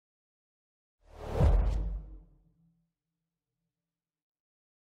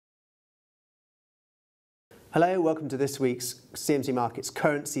Hello, welcome to this week's CMC Markets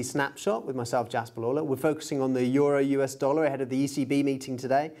currency snapshot with myself, Jasper Lawler. We're focusing on the euro US dollar ahead of the ECB meeting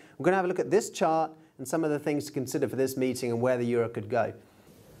today. We're going to have a look at this chart and some of the things to consider for this meeting and where the euro could go.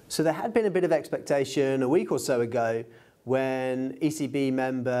 So there had been a bit of expectation a week or so ago when ECB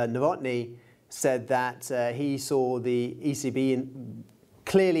member Novotny said that he saw the ECB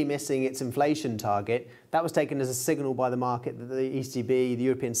clearly missing its inflation target. That was taken as a signal by the market that the ECB, the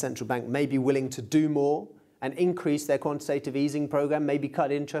European Central Bank, may be willing to do more and increase their quantitative easing program, maybe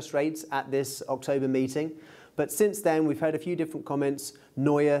cut interest rates at this October meeting. But since then, we've heard a few different comments.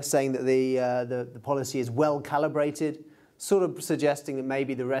 Neuer saying that the policy is well calibrated, sort of suggesting that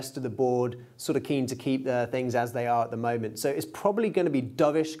maybe the rest of the board sort of keen to keep things as they are at the moment. So it's probably going to be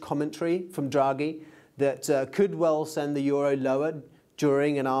dovish commentary from Draghi that could well send the euro lower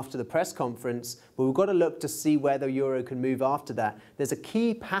during and after the press conference, but we've got to look to see where the euro can move after that. There's a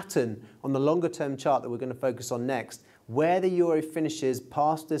key pattern on the longer term chart that we're going to focus on next. Where the euro finishes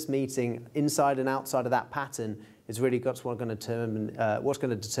past this meeting, inside and outside of that pattern, is really what's going to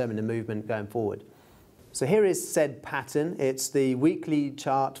determine the movement going forward. So here is said pattern. It's the weekly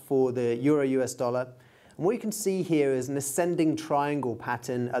chart for the euro US dollar. And what you can see here is an ascending triangle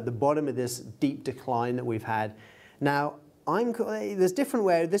pattern at the bottom of this deep decline that we've had. Now, there's different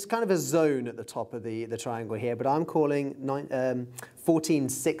ways, there's kind of a zone at the top of the triangle here, but I'm calling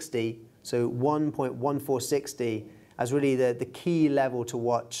 1460, so 1.1460, as really the key level to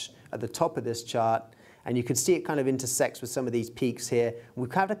watch at the top of this chart. And you can see it kind of intersects with some of these peaks here.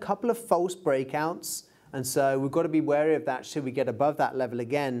 We've had a couple of false breakouts, and so we've got to be wary of that should we get above that level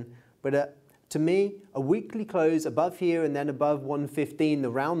again. But to me, a weekly close above here and then above 115,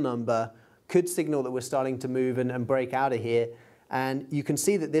 the round number, could signal that we're starting to move and break out of here. And you can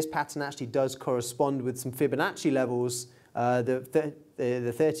see that this pattern actually does correspond with some Fibonacci levels. The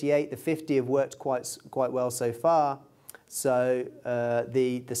 38, the 50 have worked quite well so far. So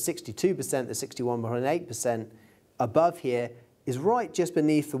the 62%, the 61.8% above here is right just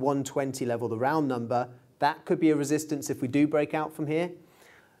beneath the 120 level, the round number. That could be a resistance if we do break out from here.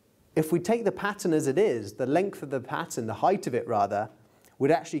 If we take the pattern as it is, the length of the pattern, the height of it rather, would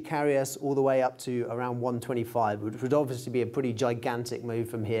actually carry us all the way up to around 125, which would obviously be a pretty gigantic move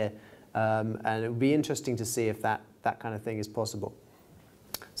from here. And it would be interesting to see if that kind of thing is possible.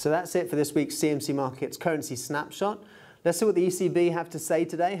 So that's it for this week's CMC Markets currency snapshot. Let's see what the ECB have to say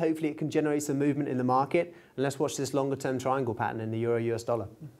today. Hopefully it can generate some movement in the market. And let's watch this longer term triangle pattern in the euro US dollar.